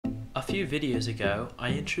A few videos ago, I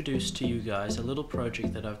introduced to you guys a little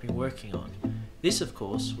project that I've been working on. This, of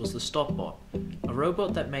course, was the StopBot, a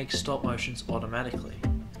robot that makes stop motions automatically.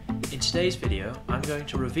 In today's video, I'm going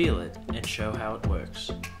to reveal it and show how it works.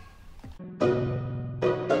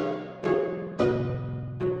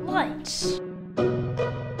 Lights.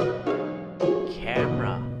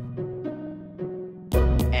 Camera.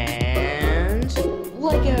 And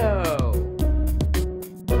Lego.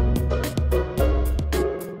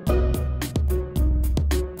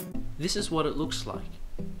 This is what it looks like.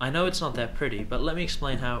 I know it's not that pretty, but let me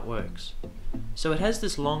explain how it works. So it has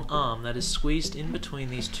this long arm that is squeezed in between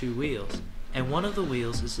these two wheels, and one of the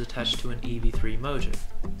wheels is attached to an EV3 motor.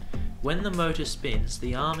 When the motor spins,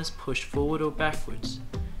 the arm is pushed forward or backwards.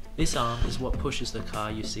 This arm is what pushes the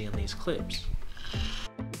car you see in these clips.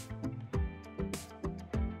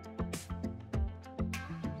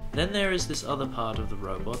 Then there is this other part of the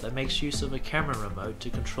robot that makes use of a camera remote to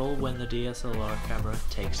control when the DSLR camera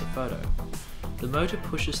takes a photo. The motor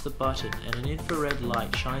pushes the button and an infrared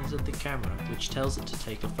light shines at the camera, which tells it to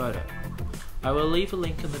take a photo. I will leave a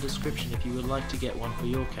link in the description if you would like to get one for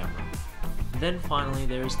your camera. Then finally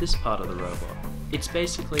there is this part of the robot. It's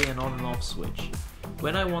basically an on and off switch.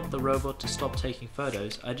 When I want the robot to stop taking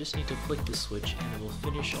photos, I just need to flick the switch and it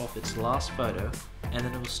will finish off its last photo and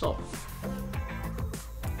then it will stop.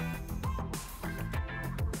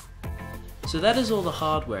 So that is all the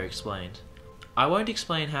hardware explained. I won't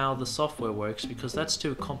explain how the software works because that's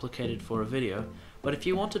too complicated for a video, but if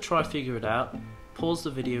you want to try figure it out, pause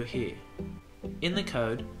the video here. In the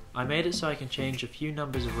code, I made it so I can change a few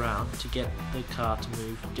numbers around to get the car to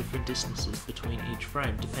move different distances between each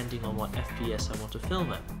frame depending on what FPS I want to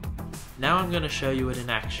film at. Now I'm going to show you it in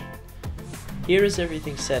action. Here is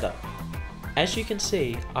everything set up. As you can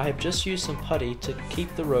see, I have just used some putty to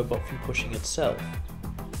keep the robot from pushing itself.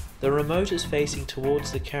 The remote is facing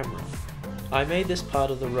towards the camera. I made this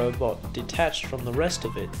part of the robot detached from the rest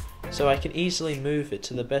of it so I can easily move it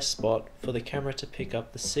to the best spot for the camera to pick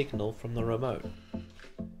up the signal from the remote.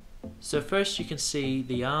 So first you can see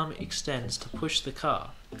the arm extends to push the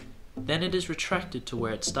car, then it is retracted to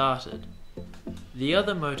where it started. The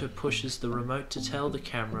other motor pushes the remote to tell the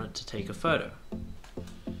camera to take a photo.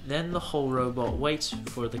 Then the whole robot waits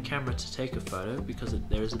for the camera to take a photo because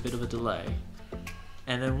there is a bit of a delay.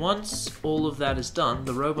 And then once all of that is done,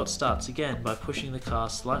 the robot starts again by pushing the car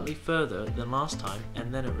slightly further than last time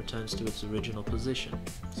and then it returns to its original position,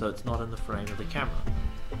 so it's not in the frame of the camera.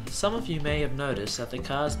 Some of you may have noticed that the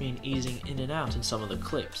car has been easing in and out in some of the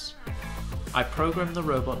clips. I programmed the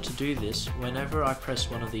robot to do this whenever I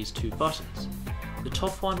press one of these two buttons. The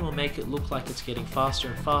top one will make it look like it's getting faster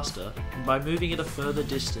and faster by moving it a further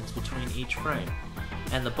distance between each frame,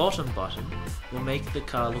 and the bottom button will make the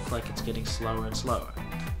car look like it's getting slower and slower.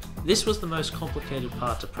 This was the most complicated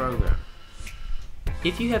part to program.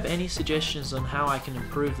 If you have any suggestions on how I can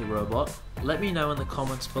improve the robot, let me know in the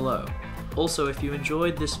comments below. Also, if you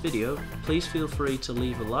enjoyed this video, please feel free to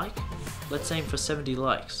leave a like. Let's aim for 70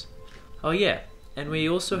 likes. Oh yeah, and we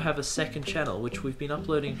also have a second channel which we've been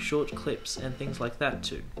uploading short clips and things like that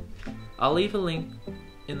too. I'll leave a link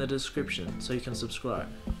in the description so you can subscribe.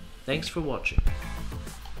 Thanks for watching.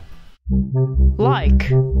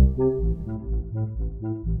 Like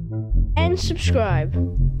and subscribe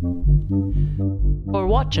Or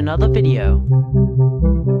watch another video.